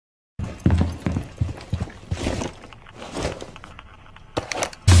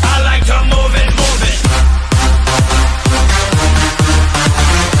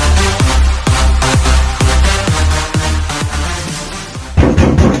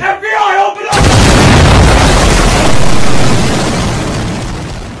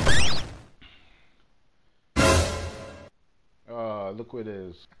liquid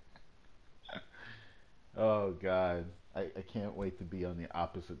is. Oh God, I can't wait to be on the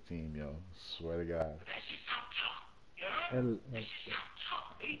opposite team, yo. Swear to God. And,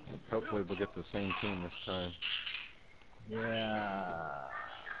 Hopefully we'll get the same team this time. yeah.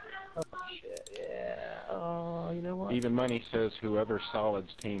 Oh shit, yeah. Oh, you know what? Even money says whoever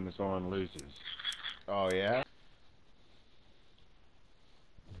Solid's team is on loses. Oh yeah,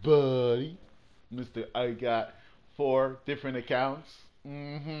 buddy, Mister, I got 4 different accounts.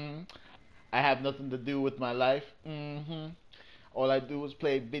 I have nothing to do with my life. All I do is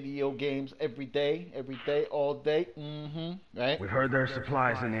play video games every day, all day. Right? We've heard there's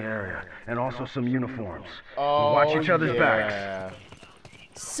supplies in the area, and also some uniforms. Oh, Watch each other's backs. yeah.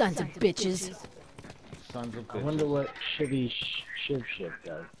 Sons of bitches. Sons of I bitches. wonder what Shiv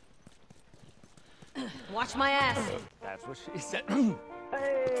does. Watch my ass. That's what she said.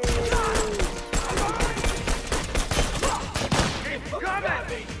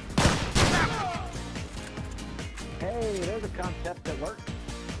 Hey, there's a concept that works.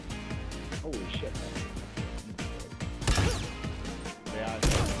 Holy shit, man. Yeah.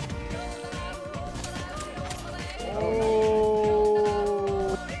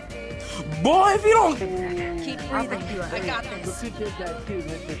 Oh. Boy, if you don't. Keep breathing. I got Look this. who did that too,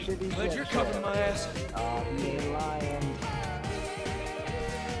 Mr. Shitty. But you're covering my ass. Oh, you ain't lying.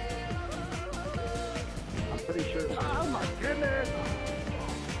 I'm pretty sure. Oh my goodness.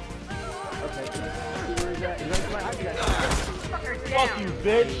 Okay. Where is that? Is that my hide? Fuck you,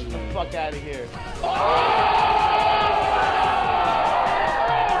 bitch. Get the fuck out of here.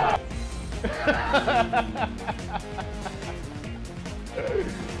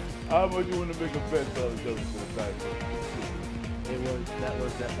 How much you want to make a bet on each other for the time? That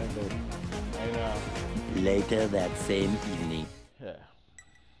was definitely. I know. Later that same evening. Yeah.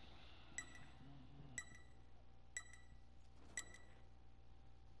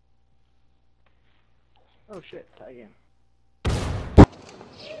 Oh shit, tie game.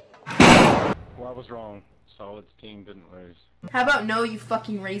 Well, I was wrong. Solid's team didn't lose. How about no, you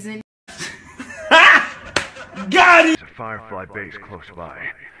fucking raisin? There's a Firefly base close by.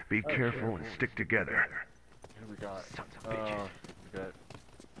 Be careful and stick together. Who we got? We got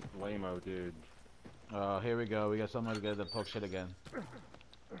Lamo, dude. Oh, here we go. We got somebody to get the poke shit again.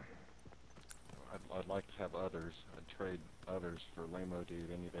 I'd like to have others. I'd trade others for Lamo, dude,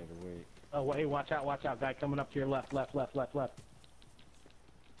 any day of the week. Oh, wait, watch out, guy coming up to your left. Damn,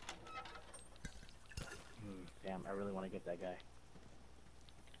 I really want to get that guy.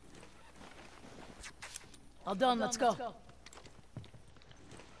 All done. Let's go.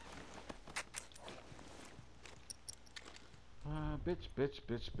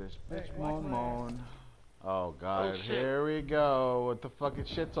 Bitch, moan. Oh God, here we go with the fucking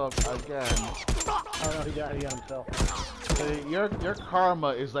shit talk again. Oh no, he got himself. See, your karma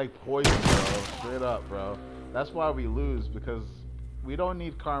is like poison, bro. Straight up, bro. That's why we lose, because we don't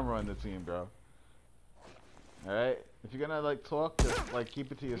need karma on the team, bro. All right, if you're gonna like talk, just like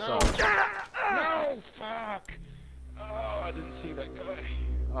keep it to yourself. No, fuck! Oh, I didn't see that guy.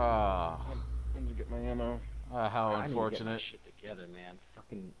 Ah, When to get my ammo? how I need to get my unfortunate. shit together, man.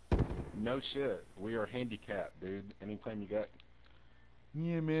 Fucking. No shit. We are handicapped, dude. Anytime you got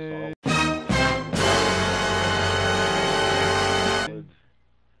Yeah, man.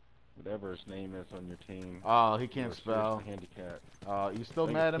 whatever his name is on your team. Oh, he can't you're spell. seriously handicapped. You still I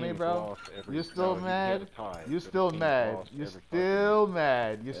think mad his at me, team has bro? lost every- You still no, he mad? had a tie, You but still his team mad? lost You every fucking- still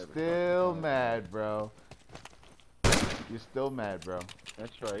mad? You every still fucking mad, bro? You still mad, bro?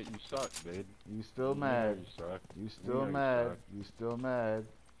 That's right. You suck, dude. You still You know mad? You suck. You You still know you mad? suck. You still mad?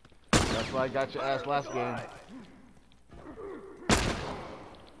 That's why I got your ass last game.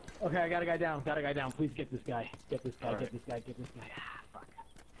 Okay, I got a guy down. Please get this guy. Get this guy. All right. Ah, fuck.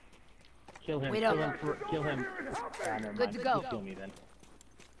 Kill him. Wait kill up. him. Kill him. Ah, never Good mind. to go. You kill me then.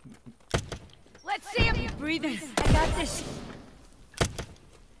 Let's see if he's breathing. I got this.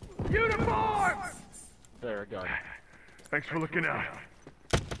 There, I got him. Thanks for looking out.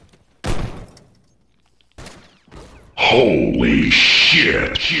 Holy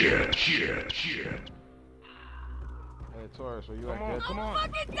shit. Hey, Taurus, were you like good? Come on.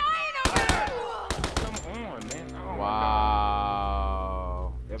 Fucking dying over here. Come on, man. Oh,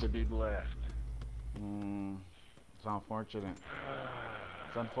 Wow. the other dude left. It's unfortunate.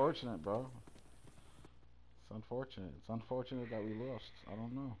 It's unfortunate, bro. It's unfortunate. It's unfortunate that we lost. I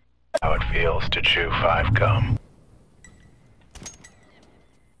don't know. How it feels to chew 5 gum.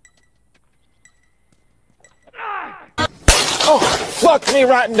 Fuck me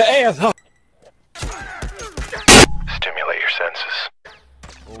right in the ass, huh? Stimulate your senses.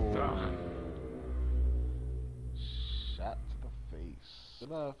 Oh. Shot to the face.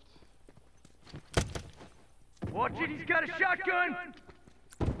 left. Watch it, he's got a shotgun!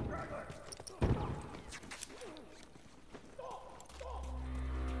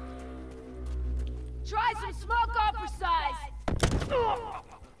 Try some smoke oversize.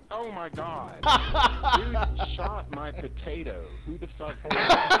 Oh my god. Dude shot my potato. Who the fuck?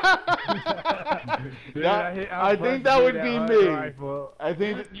 I think that would be me. I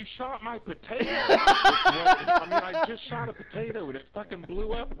think You shot my potato. I mean, I just shot a potato and it fucking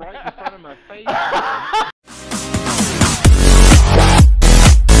blew up right in front of my face.